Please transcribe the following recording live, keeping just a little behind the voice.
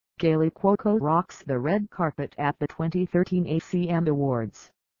Kaley Cuoco rocks the red carpet at the 2013 ACM Awards.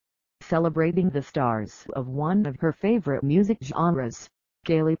 Celebrating the stars of one of her favorite music genres,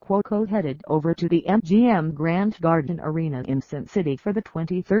 Kaley Cuoco headed over to the MGM Grand Garden Arena in Sin City for the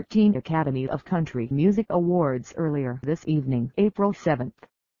 2013 Academy of Country Music Awards earlier this evening, April 7.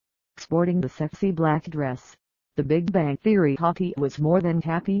 Sporting the sexy black dress, the Big Bang Theory hottie was more than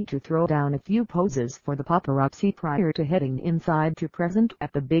happy to throw down a few poses for the paparazzi prior to heading inside to present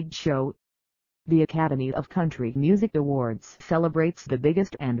at the big show. The Academy of Country Music Awards celebrates the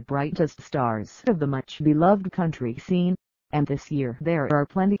biggest and brightest stars of the much-beloved country scene, and this year there are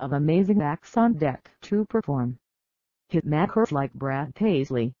plenty of amazing acts on deck to perform. Hitmakers like Brad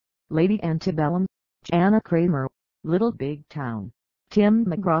Paisley, Lady Antebellum, Jana Kramer, Little Big Town, Tim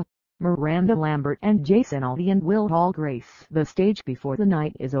McGraw, Miranda Lambert and Jason Aldean will all grace the stage before the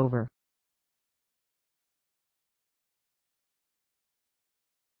night is over.